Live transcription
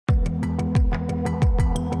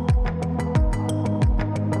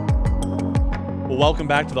Well, welcome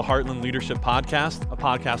back to the Heartland Leadership Podcast, a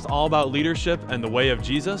podcast all about leadership and the way of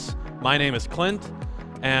Jesus. My name is Clint,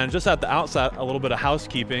 and just at the outset, a little bit of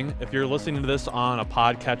housekeeping. If you're listening to this on a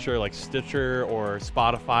podcatcher like Stitcher or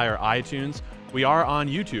Spotify or iTunes, we are on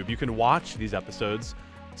YouTube. You can watch these episodes.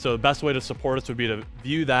 So the best way to support us would be to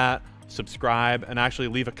view that, subscribe, and actually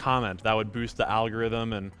leave a comment. That would boost the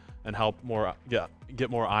algorithm and help get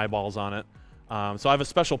more eyeballs on it. So I have a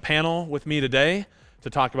special panel with me today to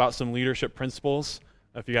talk about some leadership principles.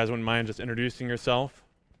 If you guys wouldn't mind just introducing yourself.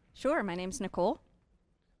 Sure, my name's Nicole.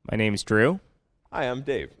 My name's Drew. Hi, I'm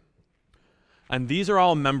Dave. And these are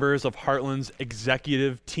all members of Heartland's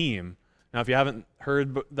executive team. Now, if you haven't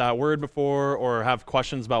heard that word before or have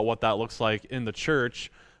questions about what that looks like in the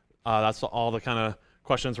church, that's all the kind of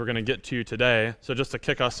questions we're going to get to today. So just to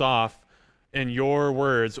kick us off, in your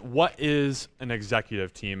words, what is an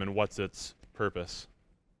executive team and what's its purpose?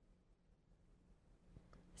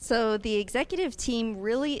 So the executive team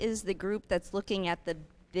really is the group that's looking at the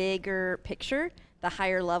bigger picture, the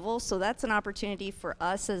higher level. So that's an opportunity for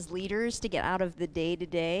us as leaders to get out of the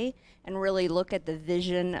day-to-day and really look at the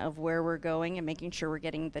vision of where we're going and making sure we're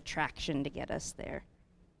getting the traction to get us there.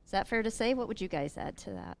 Is that fair to say? What would you guys add to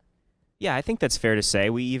that? Yeah, I think that's fair to say.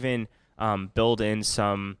 We even build in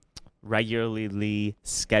some regularly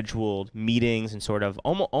scheduled meetings and sort of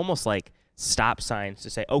almost like stop signs to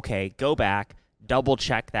say, okay, go back, double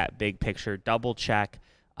check that big picture, double check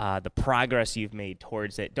the progress you've made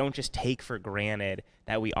towards it. Don't just take for granted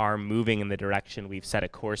that we are moving in the direction we've set a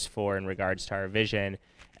course for in regards to our vision.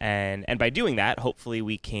 And by doing that, hopefully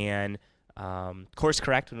we can course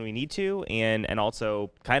correct when we need to and also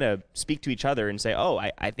kind of speak to each other and say, oh,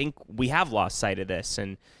 I think we have lost sight of this,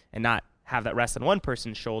 and not have that rest on one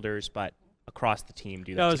person's shoulders, but across the team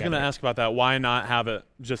do that. Yeah, I was going to together. ask about that. Why not have it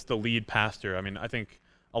just the lead pastor? I mean, I think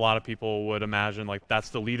a lot of people would imagine like that's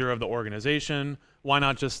the leader of the organization. Why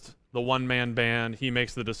not just the one-man band? He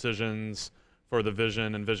makes the decisions for the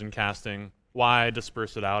vision and vision casting. Why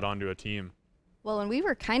disperse it out onto a team? Well, and we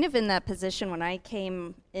were kind of in that position when I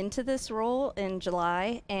came into this role in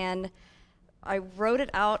July, and I wrote it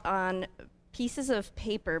out on pieces of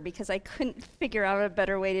paper because I couldn't figure out a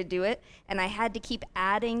better way to do it, and I had to keep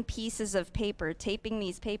adding pieces of paper, taping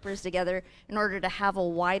these papers together in order to have a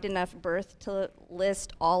wide enough berth to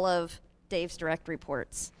list all of Dave's direct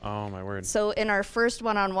reports. Oh, my word. So in our first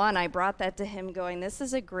one-on-one, I brought that to him going, this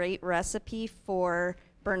is a great recipe for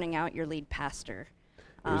burning out your lead pastor.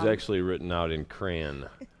 It was actually written out in crayon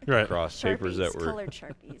Right. across papers that were colored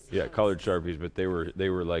Sharpies. yeah, colored Sharpies, but they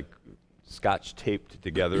were like Scotch taped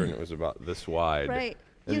together, and it was about this wide. Right.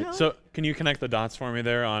 So can you connect the dots for me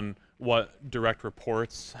there on what direct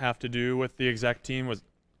reports have to do with the exec team?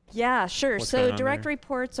 Yeah, sure. What's So going on direct there?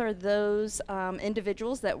 reports are those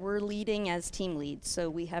individuals that we're leading as team leads. So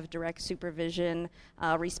we have direct supervision,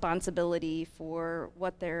 responsibility for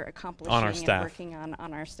what they're accomplishing On our and staff. working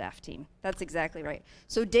on our staff team. That's exactly right.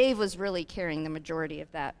 So Dave was really carrying the majority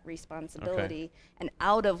of that responsibility. And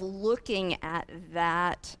out of looking at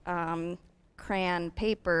that crayon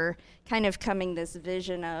paper, kind of coming this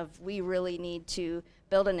vision of we really need to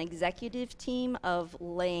build an executive team of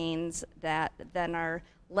lanes that then are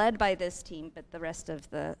led by this team, but the rest of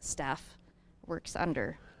the staff works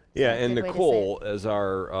under. Is Yeah, that a and good way to say Nicole, as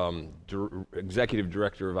our executive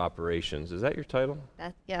director of operations, is that your title?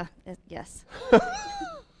 it? Yes.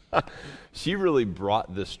 She really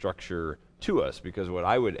brought this structure to us, because what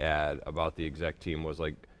I would add about the exec team was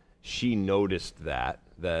like she noticed that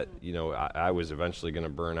you know I was eventually going to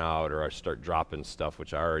burn out or I start dropping stuff,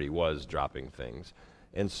 which I already was dropping things.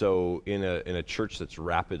 And so in a church that's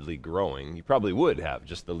rapidly growing, you probably would have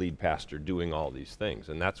just the lead pastor doing all these things.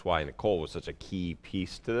 And that's why Nicole was such a key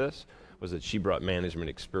piece to this, was that she brought management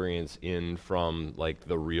experience in from like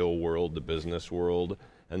the real world, the business world,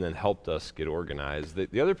 and then helped us get organized.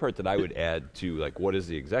 The other part that I would add to like what is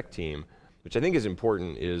the exec team, which I think is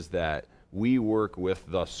important, is that we work with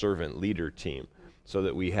the servant leader team. So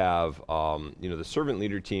that we have, the servant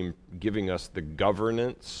leader team giving us the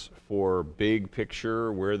governance for big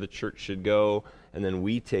picture, where the church should go, and then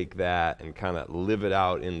we take that and kind of live it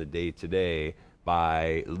out in the day-to-day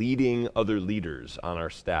by leading other leaders on our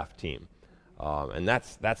staff team. And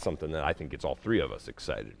that's something that I think gets all three of us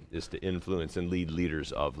excited, is to influence and lead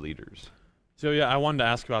leaders of leaders. So yeah, I wanted to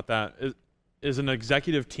ask about that. Is an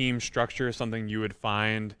executive team structure something you would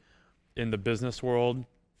find in the business world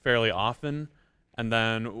fairly often? And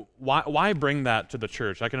then why bring that to the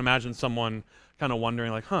church? I can imagine someone kind of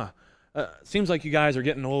wondering like, seems like you guys are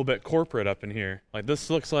getting a little bit corporate up in here. Like this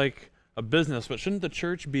looks like a business, but shouldn't the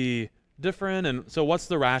church be different? And so what's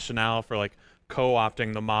the rationale for like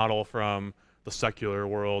co-opting the model from the secular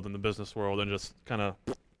world and the business world and just kind of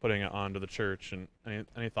putting it onto the church. And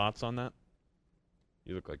any thoughts on that?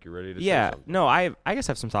 You look like you're ready to say Yeah, something. no, I guess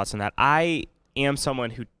I have some thoughts on that. I am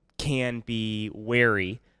someone who can be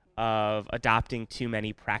wary of adopting too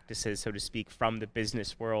many practices, so to speak, from the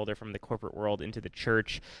business world or from the corporate world into the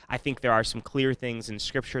church. I think there are some clear things in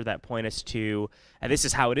Scripture that point us to, and this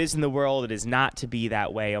is how it is in the world. It is not to be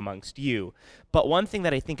that way amongst you. But one thing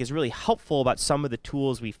that I think is really helpful about some of the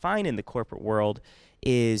tools we find in the corporate world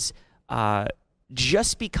is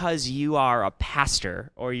just because you are a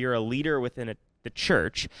pastor or you're a leader within the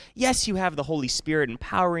church, yes, you have the Holy Spirit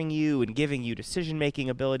empowering you and giving you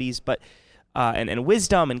decision-making abilities, but and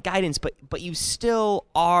wisdom and guidance, but you still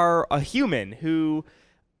are a human who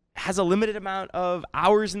has a limited amount of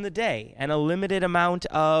hours in the day and a limited amount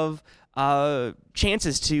of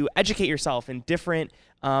chances to educate yourself in different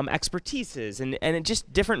expertises and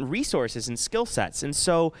just different resources and skill sets. And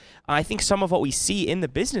so I think some of what we see in the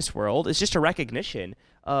business world is just a recognition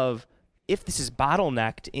of if this is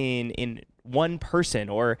bottlenecked in one person,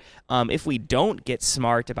 or if we don't get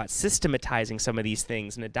smart about systematizing some of these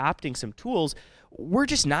things and adopting some tools, we're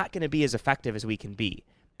just not going to be as effective as we can be.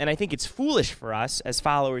 And I think it's foolish for us as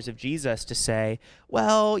followers of Jesus to say,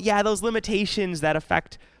 well, yeah, those limitations that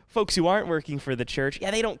affect folks who aren't working for the church, yeah,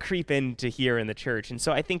 they don't creep into here in the church. And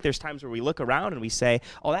so I think there's times where we look around and we say,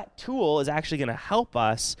 oh, that tool is actually going to help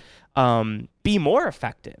us be more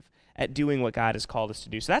effective at doing what God has called us to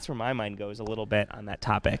do. So that's where my mind goes a little bit on that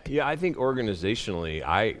topic. Yeah, I think organizationally,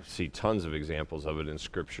 I see tons of examples of it in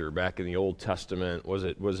Scripture. Back in the Old Testament, was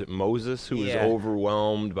it Moses who was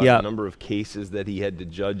overwhelmed by the number of cases that he had to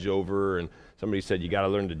judge over? And somebody said, you got to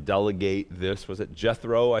learn to delegate this. Was it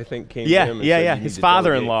Jethro, I think, came to him and said, his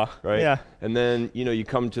father-in-law. Right? Yeah. And then, you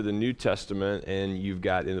come to the New Testament, and you've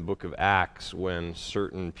got in the book of Acts when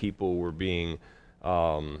certain people were being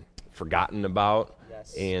forgotten about.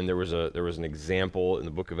 And there was an example in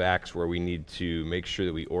the book of Acts where we need to make sure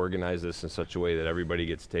that we organize this in such a way that everybody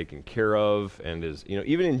gets taken care of. And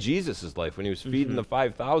even in Jesus' life, when he was feeding the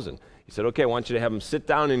 5,000, he said, okay, I want you to have them sit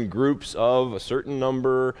down in groups of a certain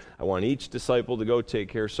number. I want each disciple to go take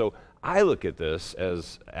care. So I look at this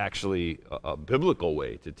as actually a biblical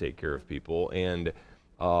way to take care of people. And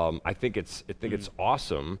I think it's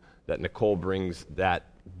awesome that Nicole brings that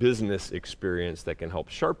business experience that can help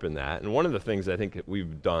sharpen that. And one of the things I think that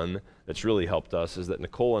we've done that's really helped us is that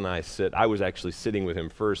Nicole and I was actually sitting with him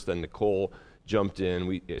first, then Nicole jumped in.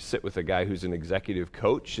 We sit with a guy who's an executive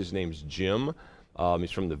coach. His name's Jim.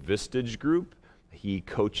 He's from the Vistage Group. He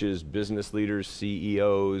coaches business leaders,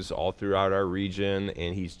 CEOs all throughout our region,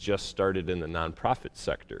 and he's just started in the nonprofit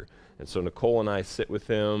sector. And so Nicole and I sit with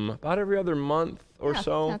him about every other month or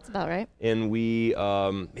so. That's about right. And we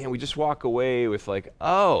just walk away with like,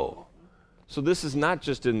 oh, so this is not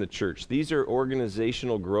just in the church. These are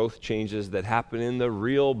organizational growth changes that happen in the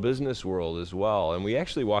real business world as well. And we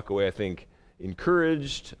actually walk away, I think,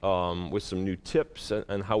 encouraged with some new tips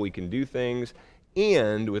on how we can do things,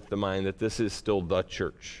 and with the mind that this is still the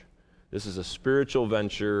church. This is a spiritual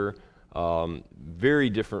venture. Very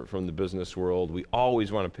different from the business world. We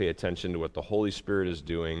always want to pay attention to what the Holy Spirit is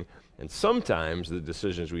doing, and sometimes the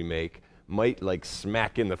decisions we make might like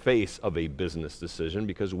smack in the face of a business decision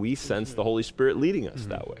because we sense the Holy Spirit leading us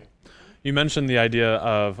that way. You mentioned the idea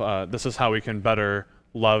of this is how we can better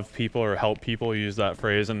love people or help people, use that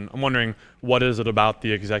phrase, and I'm wondering, what is it about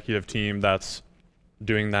the executive team that's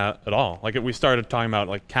doing that at all? Like, we started talking about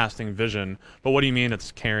like casting vision, but what do you mean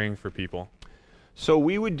it's caring for people? So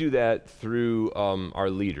we would do that through our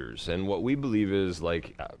leaders, and what we believe is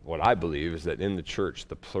what I believe is that in the church,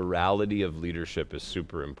 the plurality of leadership is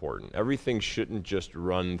super important. Everything shouldn't just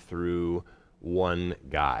run through one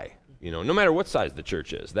guy. No matter what size the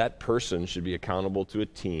church is, that person should be accountable to a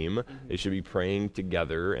team. They should be praying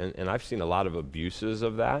together, and I've seen a lot of abuses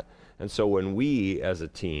of that. And so when we, as a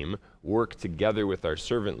team, work together with our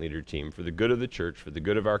servant leader team for the good of the church, for the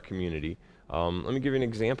good of our community, let me give you an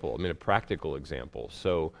example, a practical example.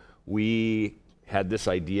 So we had this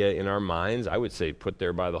idea in our minds, I would say put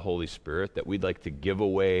there by the Holy Spirit, that we'd like to give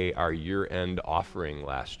away our year-end offering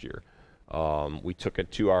last year. We took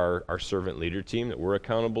it to our servant leader team that we're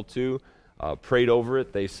accountable to, prayed over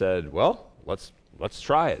it. They said, well, let's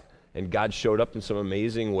try it. And God showed up in some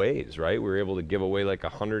amazing ways, right? We were able to give away like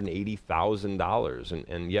 $180,000,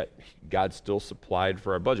 and yet God still supplied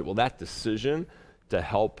for our budget. Well, that decision to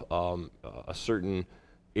help a certain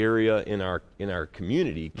area in our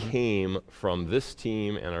community came from this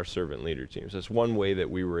team and our servant leader teams. That's one way that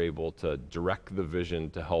we were able to direct the vision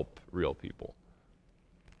to help real people.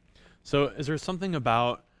 So is there something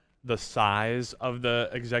about the size of the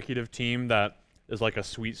executive team that is like a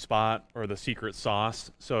sweet spot or the secret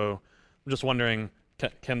sauce. So I'm just wondering,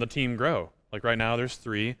 can the team grow? Like right now there's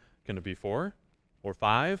 3. Can it be 4 or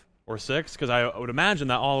 5 or 6? Because I would imagine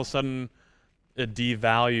that all of a sudden it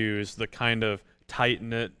devalues the kind of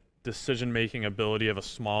tight-knit decision-making ability of a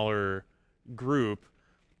smaller group.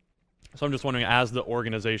 So I'm just wondering, as the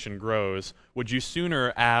organization grows, would you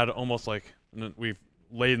sooner add almost like, we've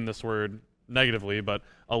laden this word negatively, but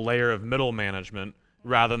a layer of middle management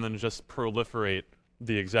rather than just proliferate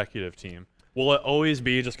the executive team? Will it always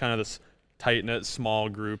be just kind of this tight-knit small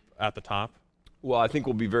group at the top? Well, I think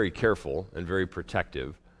we'll be very careful and very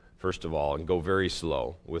protective, first of all, and go very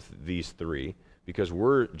slow with these 3 because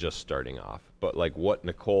we're just starting off. But like what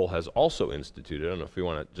Nicole has also instituted, I don't know if we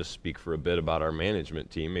want to just speak for a bit about our management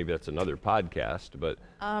team. Maybe that's another podcast, but.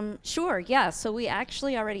 Sure, yeah. So we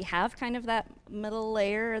actually already have kind of that middle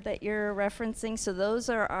layer that you're referencing. So those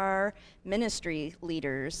are our ministry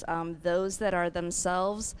leaders, those that are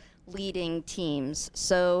themselves leading teams.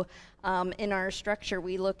 So in our structure,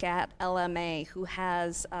 we look at LMA, who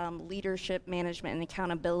has leadership, management, and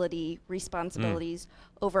accountability responsibilities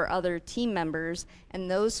over other team members. And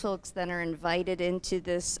those folks then are invited into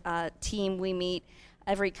this team. We meet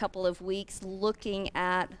every couple of weeks looking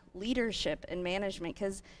at leadership and management,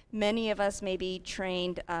 because many of us may be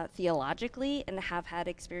trained theologically and have had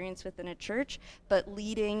experience within a church, but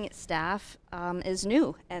leading staff is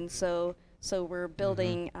new. And so we're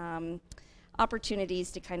building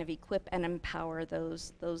opportunities to kind of equip and empower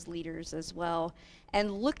those leaders as well.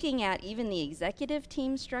 And looking at even the executive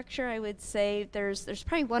team structure, I would say there's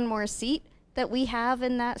probably one more seat that we have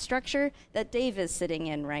in that structure that Dave is sitting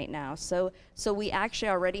in right now. So we actually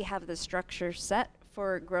already have the structure set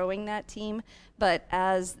for growing that team, but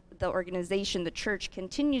as the organization, the church,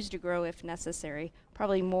 continues to grow if necessary,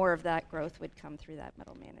 probably more of that growth would come through that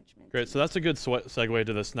middle management. Great, so that's a good segue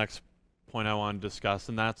to this next point I want to discuss,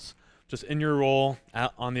 and that's just in your role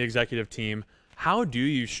on the executive team, how do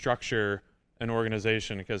you structure an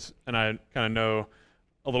organization? And I kind of know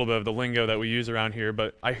a little bit of the lingo that we use around here,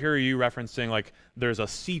 but I hear you referencing like there's a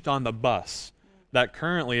seat on the bus that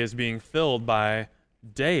currently is being filled by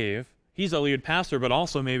Dave. He's a lead pastor, but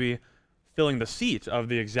also maybe filling the seat of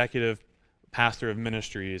the executive pastor of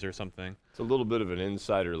ministries or something. It's a little bit of an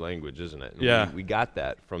insider language, isn't it? And yeah. We got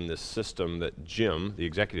that from this system that Jim, the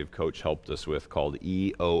executive coach, helped us with called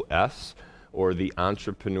EOS, or the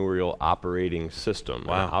Entrepreneurial Operating System.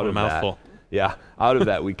 Wow, out of mouthful. Out of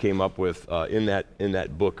that we came up with, in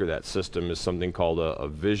that book or that system is something called a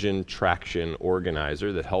vision traction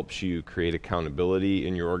organizer that helps you create accountability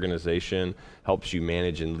in your organization, helps you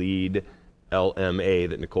manage and lead LMA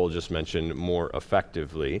that Nicole just mentioned more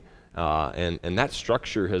effectively. And that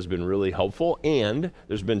structure has been really helpful, and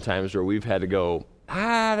there's been times where we've had to go,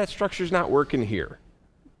 that structure's not working here.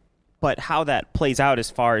 But how that plays out as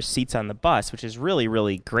far as seats on the bus, which is really,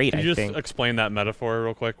 really great, Can you I think. just explain that metaphor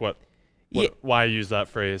real quick? Why use that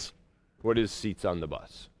phrase? What is seats on the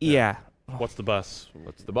bus? Yeah. What's the bus?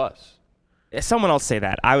 What's the bus? Someone else say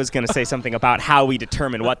that. I was going to say something about how we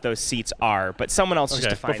determine what those seats are, but someone else just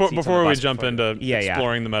define seats on the before we bus jump into yeah.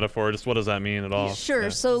 exploring the metaphor, just what does that mean at all? Sure. Yeah.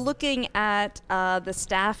 So looking at the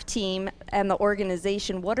staff team and the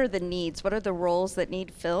organization, what are the needs? What are the roles that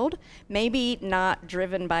need filled? Maybe not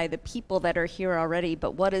driven by the people that are here already,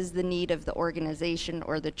 but what is the need of the organization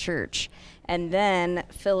or the church? And then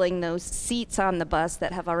filling those seats on the bus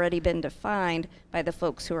that have already been defined by the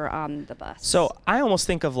folks who are on the bus. So I almost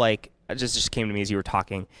think of like, it just came to me as you were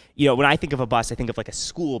talking, when I think of a bus, I think of like a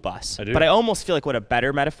school bus. I do. But I almost feel like what a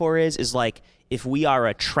better metaphor is like if we are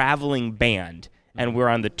a traveling band and we're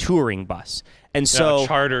on the touring bus. And so a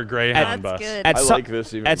charter Greyhound bus. Good. At I some, like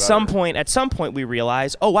this even at better. some point we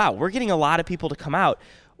realize, oh wow, we're getting a lot of people to come out.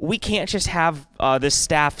 We can't just have this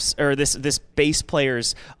staff's or this bass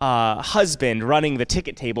player's husband running the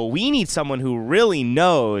ticket table. We need someone who really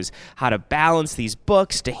knows how to balance these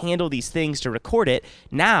books, to handle these things, to record it.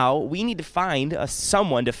 Now we need to find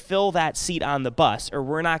someone to fill that seat on the bus, or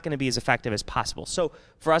we're not going to be as effective as possible. So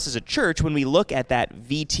for us as a church, when we look at that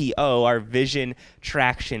VTO, our Vision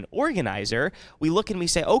Traction Organizer, we look and we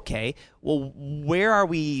say, okay, well, where are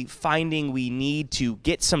we finding we need to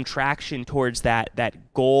get some traction towards that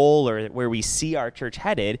goal or where we see our church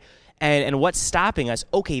headed, and what's stopping us?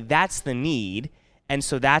 Okay, that's the need, and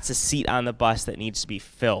so that's a seat on the bus that needs to be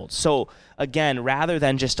filled. So again, rather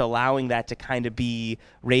than just allowing that to kind of be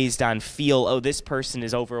raised on feel, oh, this person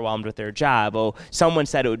is overwhelmed with their job, oh, someone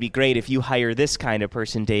said it would be great if you hire this kind of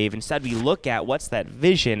person, Dave. Instead, we look at what's that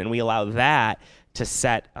vision, and we allow that to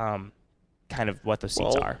set kind of what those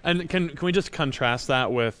seats are. And can we just contrast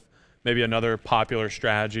that with maybe another popular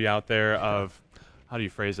strategy out there of how do you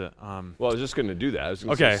phrase it? Well, I was just going to do that. I was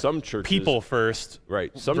going to Okay, say some churches, people first.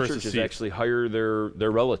 right? Some versus churches seats. actually hire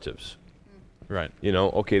their relatives. Right. You know,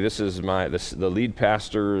 okay, this is the lead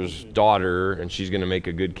pastor's daughter, and she's going to make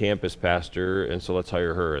a good campus pastor, and so let's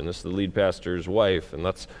hire her. And this is the lead pastor's wife, and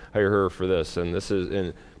let's hire her for this.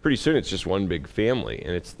 And pretty soon it's just one big family,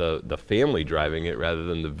 and it's the family driving it rather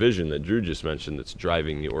than the vision that Drew just mentioned that's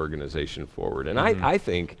driving the organization forward. And I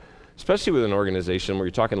think, especially with an organization where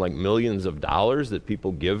you're talking like millions of dollars that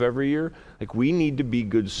people give every year, like we need to be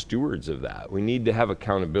good stewards of that. We need to have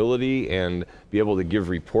accountability and be able to give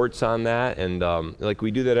reports on that. And like we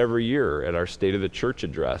do that every year at our State of the Church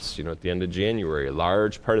address, you know, at the end of January. A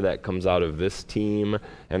large part of that comes out of this team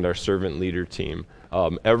and our servant leader team.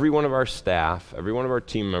 Every one of our staff, every one of our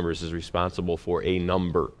team members is responsible for a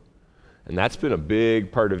number. And that's been a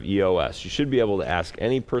big part of EOS. You should be able to ask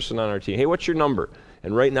any person on our team, hey, what's your number?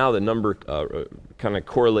 And right now the number kind of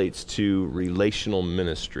correlates to relational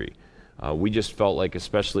ministry. We just felt like,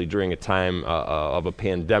 especially during a time of a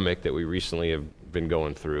pandemic that we recently have been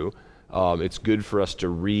going through, it's good for us to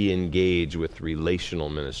re-engage with relational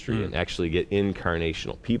ministry and actually get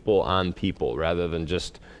incarnational, people on people, rather than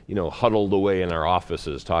just, you know, huddled away in our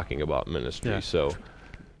offices talking about ministry. Yeah. So,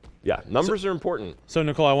 yeah, numbers are important. So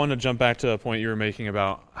Nicole, I want to jump back to a point you were making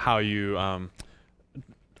about how you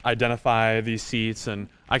identify these seats, and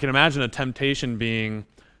I can imagine a temptation being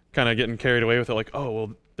kind of getting carried away with it, like, oh,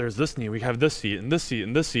 well, there's this need, we have this seat and this seat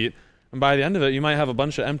and this seat, and by the end of it, you might have a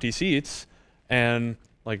bunch of empty seats, and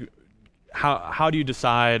like, how do you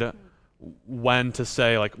decide when to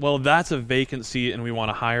say, like, well, that's a vacant seat and we want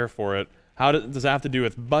to hire for it? How does that have to do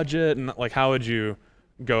with budget, and like, how would you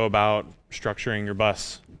go about structuring your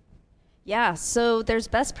bus? Yeah, so there's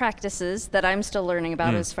best practices that I'm still learning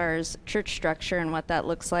about as far as church structure and what that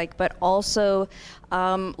looks like, but also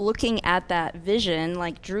looking at that vision,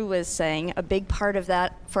 like Drew was saying, a big part of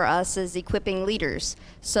that for us is equipping leaders.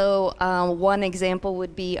 So one example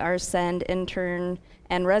would be our SEND intern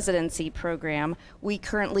and residency program. We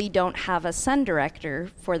currently don't have a SEND director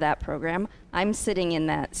for that program. I'm sitting in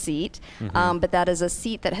that seat, but that is a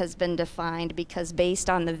seat that has been defined because based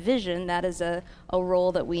on the vision, that is a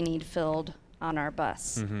role that we need filled on our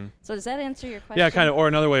bus. So does that answer your question? Yeah, kind of. Or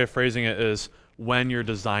another way of phrasing it is when you're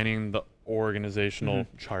designing the organizational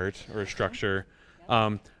chart or structure,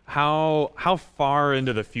 how far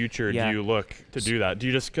into the future do you look to do that? Do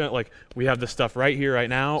you just like, we have this stuff right here, right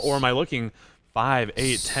now, or am I looking 5,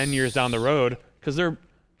 8, 10 years down the road? Because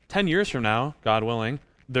 10 years from now, God willing,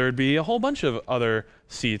 there'd be a whole bunch of other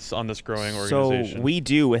seats on this growing organization. So we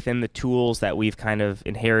do, within the tools that we've kind of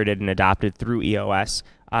inherited and adopted through EOS,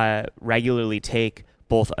 regularly take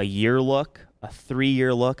both a year look, a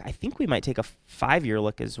 3-year look. I think we might take a 5-year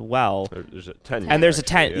look as well. There's a 10. And there's a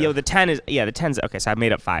 10. Yeah. You know, the 10 is the 10's okay. So I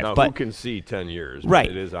made up 5. Now, but who can see 10 years? right,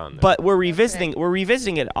 But it is on there. But we're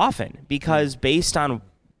revisiting it often because based on,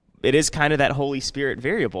 it is kind of that Holy Spirit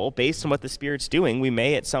variable. Based on what the Spirit's doing, we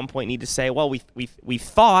may at some point need to say, well, we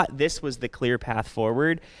thought this was the clear path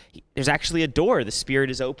forward. There's actually a door the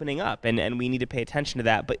Spirit is opening up, and we need to pay attention to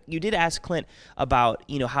that. But you did ask Clint about,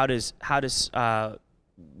 you know, how does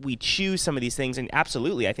we choose some of these things, and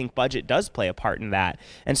absolutely, I think budget does play a part in that.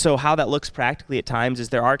 And so how that looks practically at times is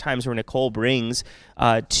there are times where Nicole brings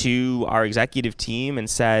to our executive team and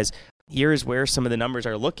says, here's where some of the numbers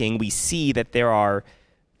are looking. We see that there are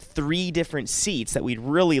 3 different seats that we'd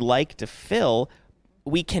really like to fill.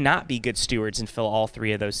 We cannot be good stewards and fill all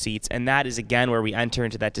 3 of those seats. And that is, again, where we enter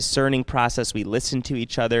into that discerning process. We listen to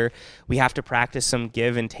each other. We have to practice some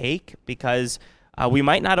give and take because we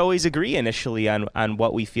might not always agree initially on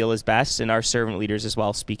what we feel is best, and our servant leaders as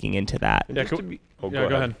well speaking into that. Yeah, go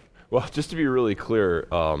ahead. Well, just to be really clear,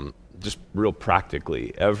 just real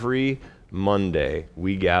practically, every Monday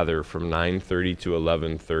we gather from 9:30 to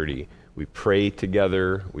 11:30. We pray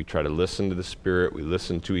together. We try to listen to the Spirit. We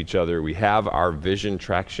listen to each other. We have our vision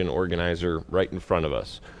traction organizer right in front of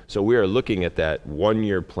us. So we are looking at that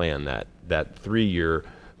 1-year plan, that 3-year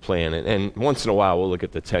plan, and once in a while we'll look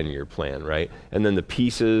at the 10-year plan, right? And then the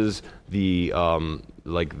pieces, the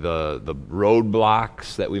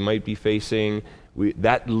roadblocks that we might be facing,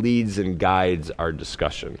 that leads and guides our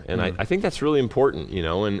discussion. And I think that's really important, you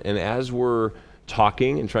know, and as we're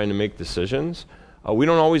talking and trying to make decisions, we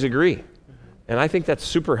don't always agree. And I think that's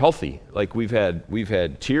super healthy. Like we've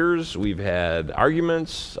had tears, we've had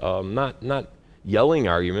arguments, not yelling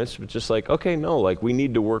arguments, but just like, okay, no, like we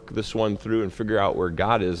need to work this one through and figure out where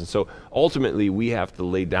God is. And so ultimately we have to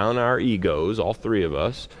lay down our egos, all 3 of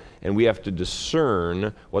us, and we have to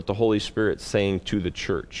discern what the Holy Spirit's saying to the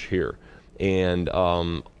church here. And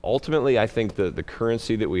ultimately I think the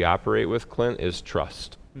currency that we operate with, Clint, is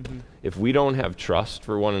trust. If we don't have trust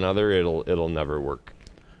for one another, it'll never work.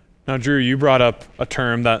 Now, Drew, you brought up a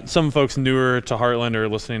term that some folks newer to Heartland or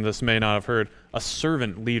listening to this may not have heard, a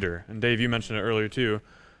servant leader. And Dave, you mentioned it earlier too.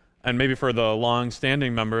 And maybe for the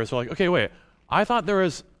long-standing members, they're like, okay, wait, I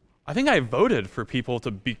think I voted for people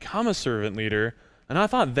to become a servant leader, and I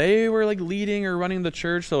thought they were like leading or running the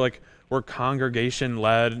church, so like we're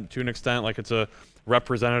congregation-led to an extent, like it's a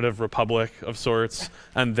representative republic of sorts,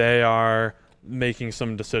 and they are making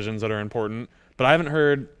some decisions that are important. But I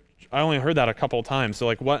only heard that a couple of times. So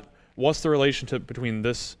like what's the relationship between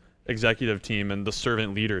this executive team and the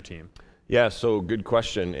servant leader team? Yeah, so good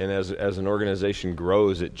question. And as an organization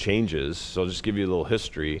grows, it changes. So I'll just give you a little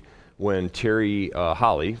history. When Terry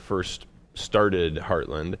Holly first started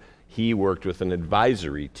Heartland, he worked with an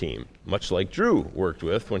advisory team, much like Drew worked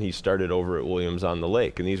with when he started over at Williams on the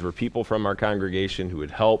Lake. And these were people from our congregation who would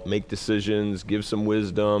help make decisions, give some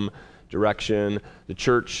wisdom, direction. The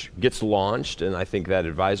church gets launched, and I think that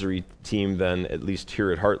advisory team then, at least here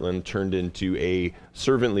at Heartland, turned into a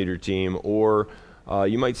servant leader team, or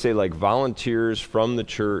you might say like volunteers from the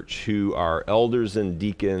church who are elders and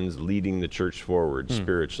deacons leading the church forward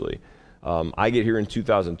spiritually. I get here in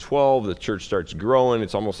 2012, the church starts growing,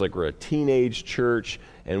 it's almost like we're a teenage church,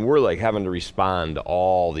 and we're like having to respond to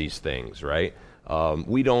all these things, right?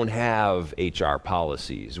 We don't have HR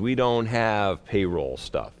policies, we don't have payroll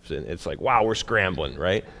stuff, and it's like, wow, we're scrambling,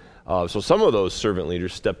 right? So some of those servant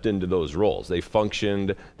leaders stepped into those roles. They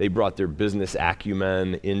functioned, they brought their business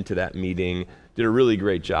acumen into that meeting, did a really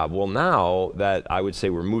great job. Well, now that I would say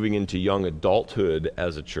we're moving into young adulthood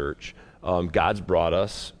as a church, God's brought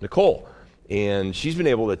us Nicole. And she's been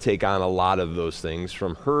able to take on a lot of those things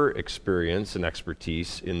from her experience and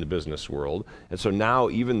expertise in the business world. And so now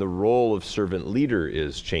even the role of servant leader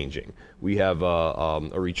is changing. We have a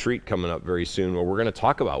retreat coming up very soon where we're going to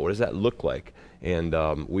talk about what does that look like. And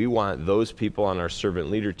we want those people on our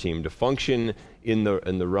servant leader team to function in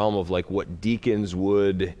the realm of like what deacons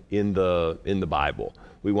would in the Bible.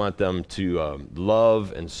 We want them to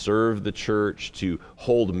love and serve the church, to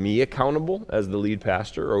hold me accountable as the lead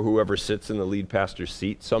pastor or whoever sits in the lead pastor's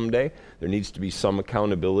seat someday. There needs to be some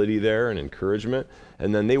accountability there and encouragement.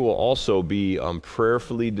 And then they will also be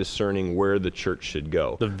prayerfully discerning where the church should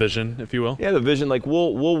go. The vision, if you will. Yeah, the vision. Like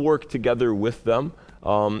we'll work together with them.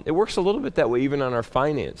 It works a little bit that way even on our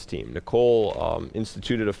finance team. Nicole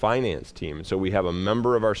instituted a finance team, and so we have a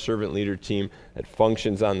member of our servant leader team that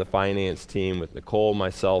functions on the finance team with Nicole,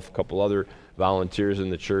 myself, a couple other volunteers in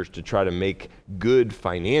the church to try to make good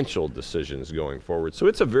financial decisions going forward. So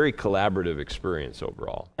it's a very collaborative experience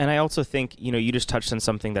overall. And I also think, you just touched on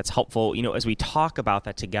something that's helpful. As we talk about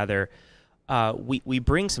that together, we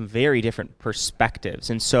bring some very different perspectives.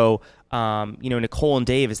 And so, Nicole and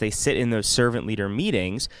Dave, as they sit in those servant leader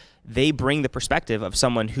meetings, they bring the perspective of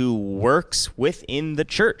someone who works within the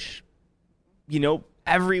church,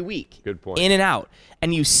 every week. Good point. In and out.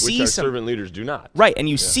 And you see Which our servant leaders do not. Right. And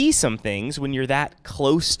you see some things when you're that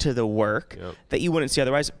close to the work that you wouldn't see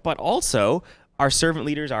otherwise. But also, our servant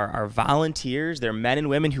leaders are volunteers. They're men and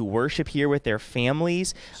women who worship here with their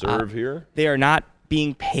families. Serve here. They are not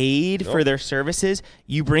being paid for their services.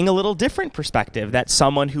 You bring a little different perspective that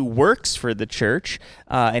someone who works for the church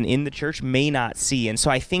and in the church may not see. And so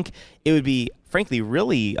I think it would be, frankly,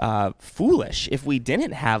 really foolish if we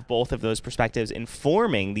didn't have both of those perspectives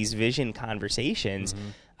informing these vision conversations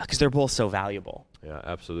because they're both so valuable. Yeah,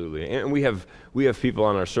 absolutely. And we have people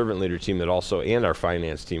on our servant leader team that also, and our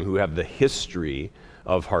finance team, who have the history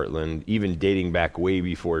of Heartland, even dating back way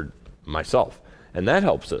before myself. And that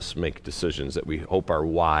helps us make decisions that we hope are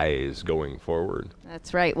wise going forward.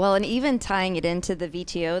 That's right. Well, and even tying it into the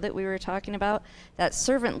VTO that we were talking about, that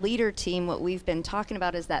servant leader team, what we've been talking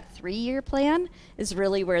about is that 3-year plan is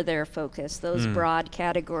really where they're focused, those broad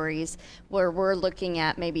categories where we're looking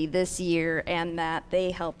at maybe this year, and that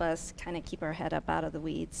they help us kind of keep our head up out of the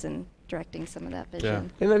weeds and directing some of that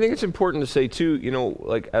vision. Yeah. And I think it's important to say too,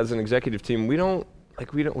 like as an executive team, we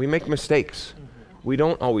make mistakes. We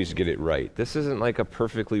don't always get it right. This isn't like a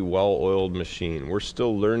perfectly well-oiled machine. We're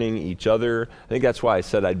still learning each other. I think that's why I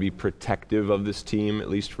said I'd be protective of this team, at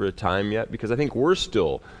least for a time yet, because I think we're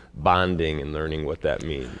still bonding and learning what that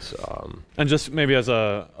means. And just maybe as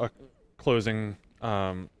a closing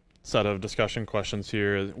set of discussion questions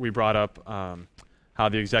here, we brought up how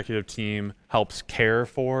the executive team helps care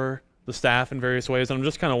for the staff in various ways. And I'm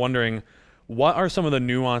just kind of wondering, what are some of the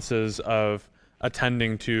nuances of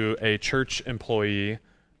attending to a church employee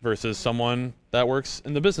versus someone that works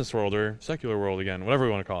in the business world or secular world, again, whatever we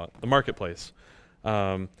want to call it, the marketplace?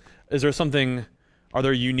 Are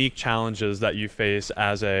there unique challenges that you face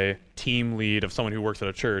as a team lead of someone who works at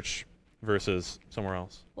a church versus somewhere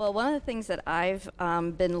else? Well, one of the things that I've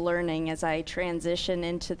been learning as I transition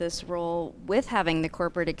into this role with having the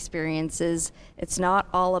corporate experience is it's not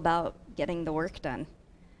all about getting the work done.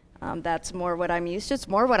 That's more what I'm used to. It's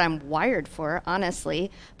more what I'm wired for,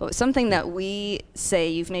 honestly. But something that we say,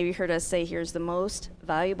 you've maybe heard us say, here's the most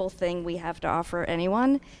valuable thing we have to offer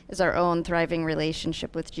anyone, is our own thriving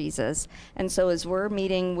relationship with Jesus. And so as we're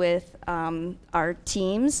meeting with our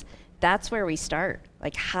teams, that's where we start.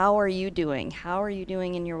 Like, how are you doing? How are you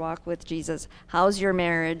doing in your walk with Jesus? How's your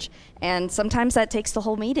marriage? And sometimes that takes the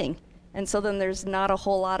whole meeting. And so then there's not a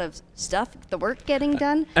whole lot of stuff, the work getting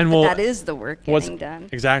done, but that is the work getting done.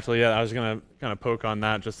 Exactly, yeah. I was going to kind of poke on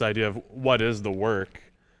that, just the idea of what is the work.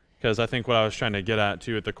 Because I think what I was trying to get at,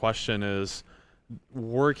 too, with the question is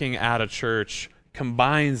working at a church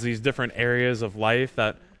combines these different areas of life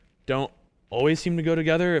that don't always seem to go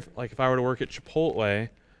together. If I were to work at Chipotle,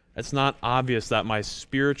 it's not obvious that my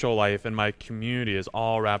spiritual life and my community is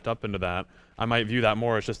all wrapped up into that. I might view that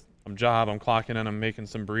more as just I'm clocking in, I'm making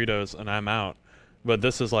some burritos, and I'm out. But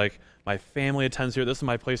this is like my family attends here. This is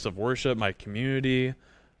my place of worship, my community,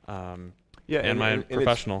 and my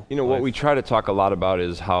professional. What we try to talk a lot about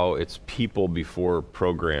is how it's people before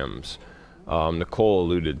programs. Nicole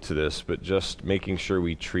alluded to this, but just making sure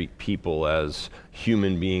we treat people as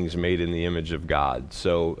human beings made in the image of God.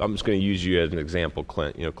 So I'm just going to use you as an example,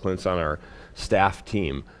 Clint. Clint's on our staff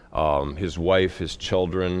team. His wife, his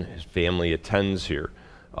children, his family attends here.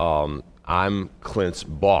 I'm Clint's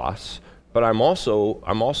boss, but I'm also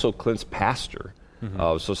Clint's pastor.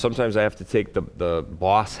 Mm-hmm. So sometimes I have to take the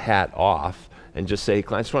boss hat off and just say,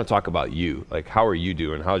 Clint, I just want to talk about you. Like, how are you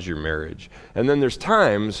doing? How's your marriage? And then there's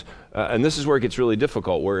times, and this is where it gets really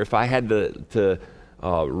difficult, where if I had to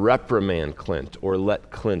reprimand Clint or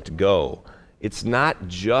let Clint go, it's not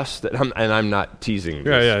just that, I'm not teasing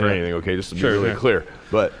this for anything, okay, just to be really clear,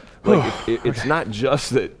 but it's not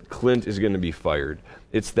just that Clint is going to be fired.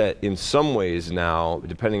 It's that in some ways now,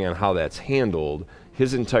 depending on how that's handled,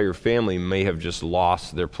 his entire family may have just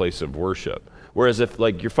lost their place of worship. Whereas if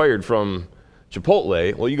you're fired from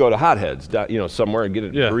Chipotle, well, you go to Hot Heads, somewhere and get a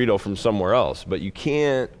burrito from somewhere else. But you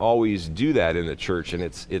can't always do that in the church, and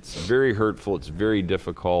it's very hurtful. It's very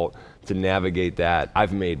difficult to navigate that.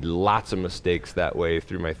 I've made lots of mistakes that way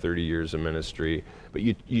through my 30 years of ministry. But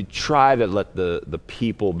you try to let the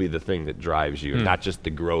people be the thing that drives you, and not just the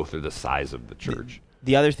growth or the size of the church.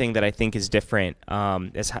 The other thing that I think is different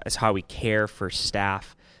is how we care for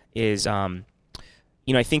staff is,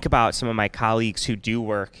 I think about some of my colleagues who do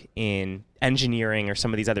work in engineering or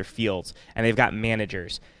some of these other fields, and they've got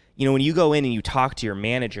managers. When you go in and you talk to your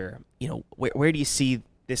manager, where do you see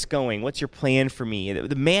this going? What's your plan for me?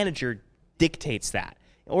 The manager dictates that.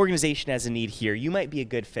 An organization has a need here. You might be a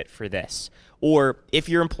good fit for this. Or if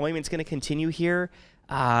your employment's going to continue here,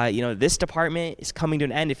 this department is coming to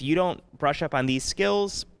an end. If you don't brush up on these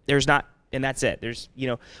skills, there's not, and that's it. There's,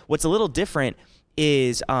 what's a little different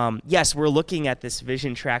is, yes, we're looking at this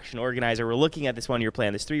vision traction organizer. We're looking at this 1-year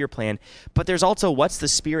plan, this 3-year plan, but there's also what's the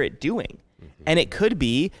Spirit doing? Mm-hmm. And it could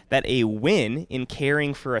be that a win in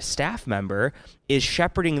caring for a staff member is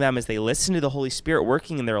shepherding them as they listen to the Holy Spirit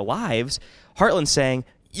working in their lives. Heartland's saying,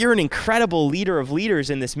 you're an incredible leader of leaders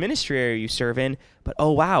in this ministry area you serve in, but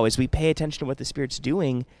oh wow, as we pay attention to what the Spirit's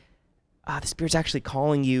doing, the Spirit's actually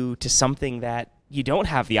calling you to something that you don't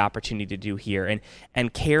have the opportunity to do here,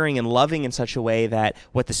 and caring and loving in such a way that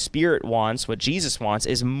what the Spirit wants, what Jesus wants,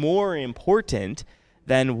 is more important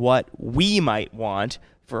than what we might want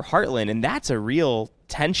for Heartland. And that's a real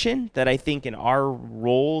tension that I think in our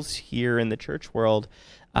roles here in the church world,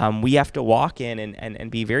 we have to walk in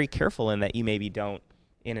and be very careful in that you maybe don't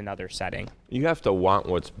in another setting. You have to want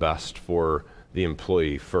what's best for the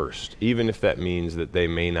employee first, even if that means that they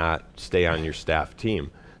may not stay on your staff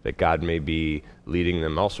team, that God may be leading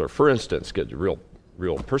them elsewhere. For instance, get a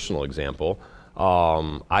real personal example.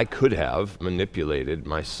 I could have manipulated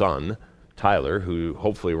my son, Tyler, who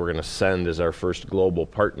hopefully we're going to send as our first global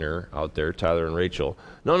partner out there, Tyler and Rachel.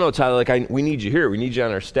 No, Tyler, we need you here. We need you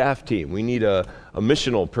on our staff team. We need a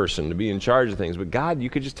missional person to be in charge of things. But God, you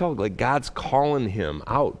could just tell, God's calling him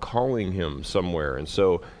out, calling him somewhere. And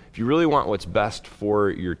so if you really want what's best for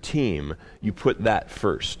your team, you put that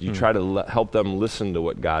first. You try to help them listen to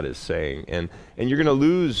what God is saying. And you're going to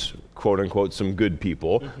lose, quote unquote, some good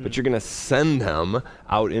people, but you're going to send them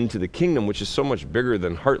out into the kingdom, which is so much bigger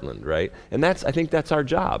than Heartland, right? And I think that's our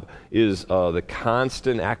job, is the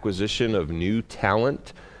constant acquisition of new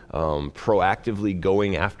talent, proactively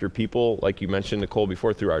going after people, like you mentioned, Nicole,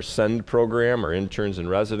 before, through our SEND program, our interns and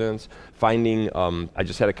residents, finding, I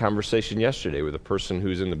just had a conversation yesterday with a person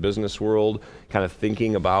who's in the business world, kind of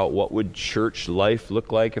thinking about what would church life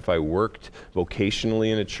look like if I worked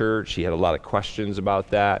vocationally in a church. He had a lot of questions about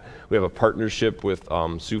that. We have a partnership with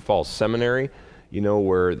Sioux Falls Seminary,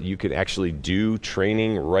 where you can actually do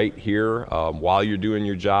training right here while you're doing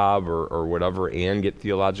your job or whatever, and get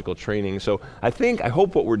theological training. So I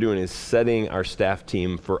hope what we're doing is setting our staff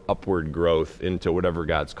team for upward growth into whatever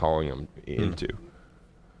God's calling them into.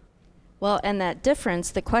 Well, and that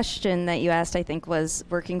difference, the question that you asked, I think, was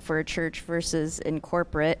working for a church versus in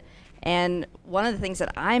corporate. And one of the things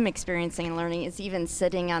that I'm experiencing and learning is even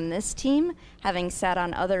sitting on this team, having sat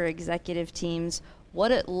on other executive teams,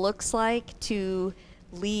 what it looks like to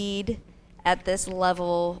lead at this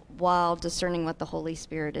level while discerning what the Holy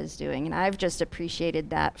Spirit is doing. And I've just appreciated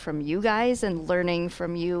that from you guys and learning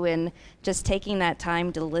from you and just taking that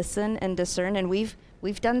time to listen and discern. And we've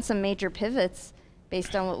done some major pivots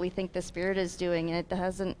based on what we think the Spirit is doing. And it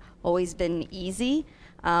hasn't always been easy,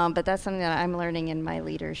 but that's something that I'm learning in my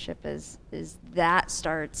leadership is that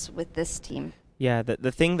starts with this team. Yeah,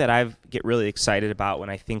 the thing that I get really excited about when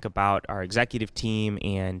I think about our executive team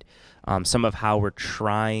and some of how we're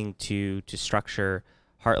trying to structure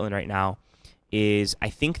Heartland right now is I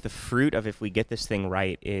think the fruit of if we get this thing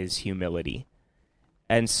right is humility.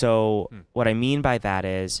 And so what I mean by that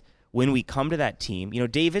is when we come to that team,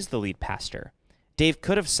 Dave is the lead pastor. Dave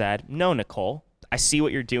could have said, no, Nicole, I see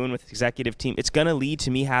what you're doing with the executive team. It's going to lead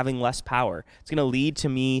to me having less power. It's going to lead to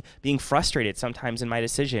me being frustrated sometimes in my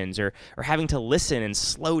decisions or having to listen and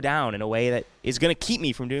slow down in a way that is going to keep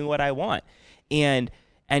me from doing what I want. And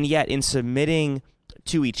yet in submitting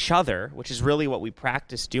to each other, which is really what we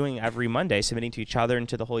practice doing every Monday, submitting to each other and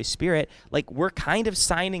to the Holy Spirit, like we're kind of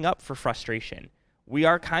signing up for frustration. We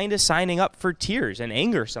are kind of signing up for tears and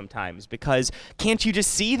anger sometimes because can't you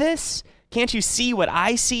just see this? Can't you see what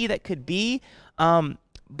I see that could be?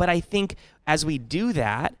 But I think as we do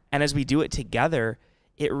that and as we do it together,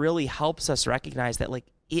 it really helps us recognize that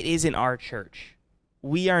it isn't our church.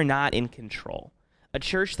 We are not in control. A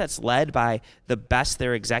church that's led by the best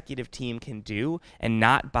their executive team can do and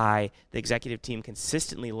not by the executive team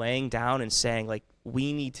consistently laying down and saying,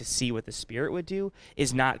 we need to see what the Spirit would do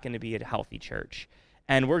is not going to be a healthy church.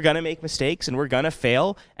 And we're going to make mistakes and we're going to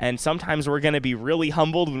fail. And sometimes we're going to be really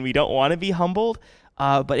humbled when we don't want to be humbled.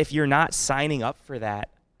 But if you're not signing up for that,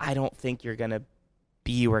 I don't think you're going to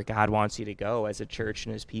be where God wants you to go as a church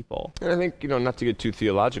and as people. And I think, not to get too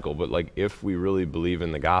theological, but if we really believe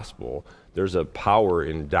in the gospel, there's a power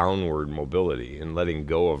in downward mobility and letting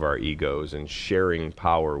go of our egos and sharing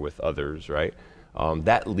power with others, right?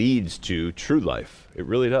 That leads to true life. It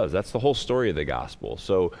really does. That's the whole story of the gospel.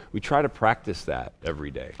 So we try to practice that every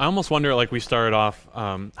day. I almost wonder, we started off,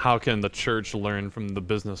 how can the church learn from the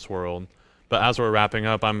business world? But as we're wrapping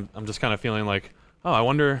up, I'm just kind of feeling I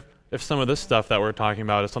wonder if some of this stuff that we're talking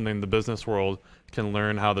about is something the business world can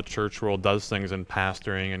learn how the church world does things in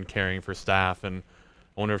pastoring and caring for staff. And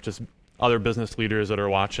I wonder if just other business leaders that are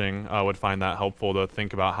watching would find that helpful to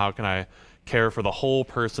think about how can I care for the whole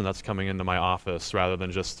person that's coming into my office rather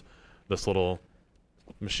than just this little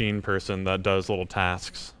machine person that does little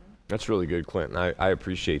tasks. That's really good, Clint. I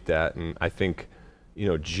appreciate that. And I think,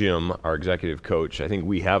 Jim, our executive coach, I think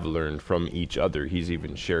we have learned from each other. He's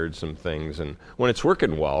even shared some things. And when it's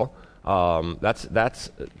working well, that's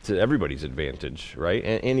to everybody's advantage, right?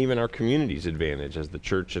 And even our community's advantage as the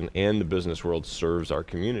church and the business world serves our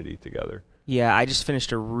community together. Yeah, I just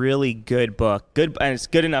finished a really good book, and it's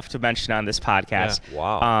good enough to mention on this podcast. Yeah.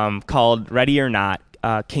 Wow. Called Ready or Not,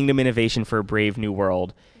 Kingdom Innovation for a Brave New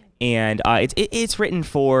World. And it's written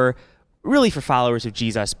for followers of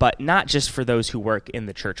Jesus, but not just for those who work in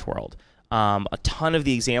the church world. A ton of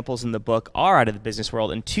the examples in the book are out of the business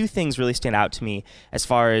world, and two things really stand out to me as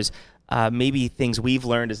far as maybe things we've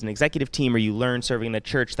learned as an executive team or you learn serving in the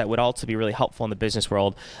church that would also be really helpful in the business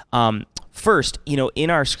world. First, in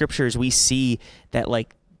our scriptures, we see that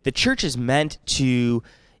the church is meant to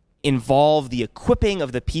involve the equipping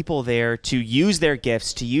of the people there to use their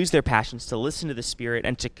gifts, to use their passions, to listen to the Spirit,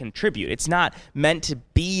 and to contribute. It's not meant to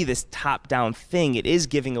be this top-down thing. It is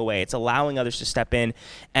giving away. It's allowing others to step in.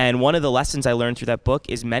 And one of the lessons I learned through that book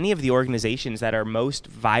is many of the organizations that are most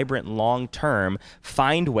vibrant long-term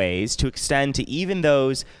find ways to extend to even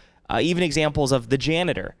those, even examples of the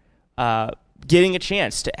janitor, getting a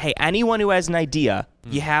chance to, hey, anyone who has an idea,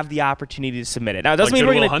 you have the opportunity to submit it. Now, it doesn't mean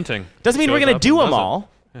we're going to do them all.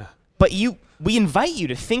 But we invite you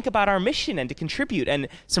to think about our mission and to contribute. And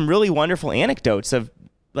some really wonderful anecdotes of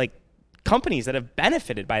companies that have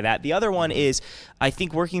benefited by that. The other one is, I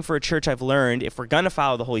think working for a church, I've learned if we're going to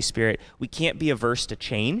follow the Holy Spirit, we can't be averse to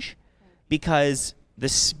change, because the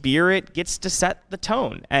Spirit gets to set the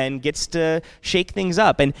tone and gets to shake things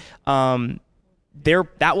up. And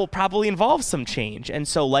that will probably involve some change. And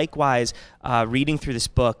so likewise, reading through this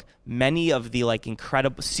book, many of the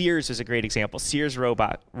incredible, Sears is a great example, Sears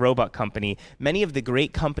Roebuck Company, many of the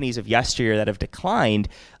great companies of yesteryear that have declined,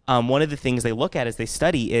 one of the things they look at as they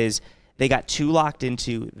study is they got too locked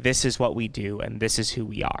into this is what we do and this is who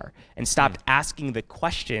we are, and stopped asking the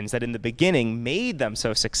questions that in the beginning made them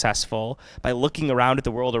so successful by looking around at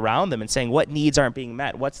the world around them and saying what needs aren't being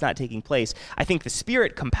met, what's not taking place. I think the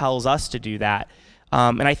Spirit compels us to do that.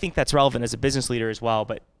 And I think that's relevant as a business leader as well,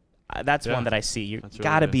 but that's one that I see. You've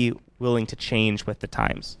got to be willing to change with the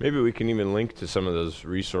times. Maybe we can even link to some of those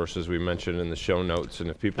resources we mentioned in the show notes, and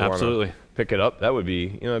if people want to pick it up, that would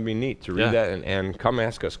be, it'd be neat to read that and come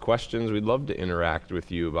ask us questions. We'd love to interact with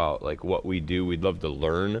you about what we do. We'd love to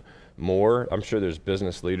learn more. I'm sure there's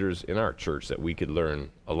business leaders in our church that we could learn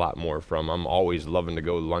a lot more from. I'm always loving to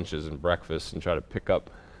go to lunches and breakfasts and try to pick up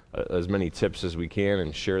as many tips as we can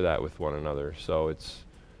and share that with one another. So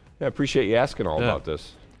I appreciate you asking all about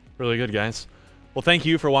this. Really good, guys. Well, thank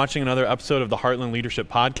you for watching another episode of the Heartland Leadership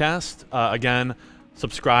Podcast. Again,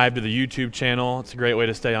 subscribe to the YouTube channel. It's a great way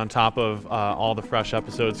to stay on top of all the fresh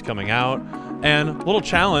episodes coming out. And a little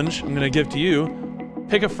challenge I'm going to give to you.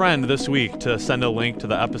 Pick a friend this week to send a link to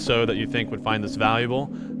the episode that you think would find this valuable.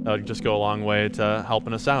 That would just go a long way to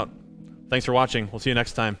helping us out. Thanks for watching. We'll see you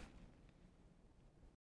next time.